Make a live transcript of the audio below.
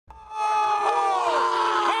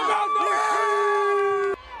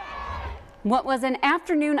What was an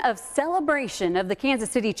afternoon of celebration of the Kansas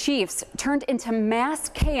City Chiefs turned into mass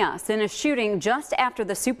chaos in a shooting just after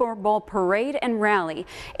the Super Bowl parade and rally.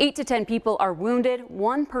 8 to 10 people are wounded.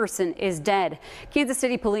 1 person is dead. Kansas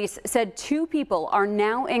City police said 2 people are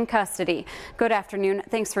now in custody. Good afternoon.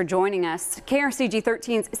 Thanks for joining us. KRCG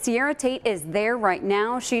 13's Sierra Tate is there right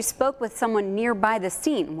now. She spoke with someone nearby the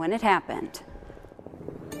scene when it happened.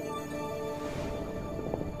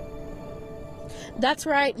 That's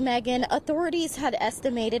right, Megan. Authorities had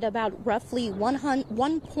estimated about roughly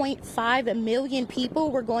 1.5 million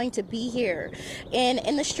people were going to be here. And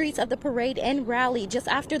in the streets of the parade and rally, just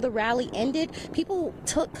after the rally ended, people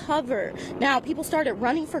took cover. Now, people started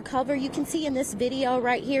running for cover. You can see in this video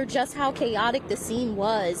right here just how chaotic the scene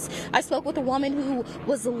was. I spoke with a woman who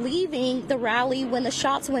was leaving the rally when the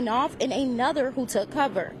shots went off and another who took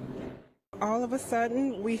cover. All of a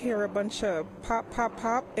sudden, we hear a bunch of pop, pop,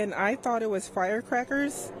 pop, and I thought it was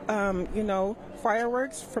firecrackers,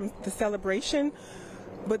 fireworks from the celebration.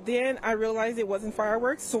 But then I realized it wasn't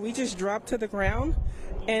fireworks, so we just dropped to the ground.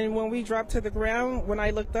 And when we dropped to the ground, when I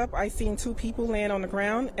looked up, I seen 2 people laying on the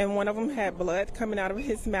ground, and one of them had blood coming out of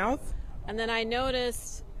his mouth. And then I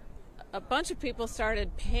noticed a bunch of people started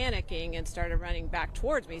panicking and started running back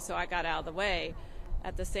towards me, so I got out of the way.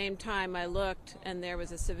 At the same time, I looked, and there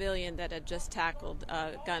was a civilian that had just tackled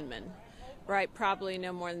a gunman, right, probably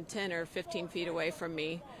no more than 10 or 15 feet away from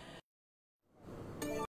me.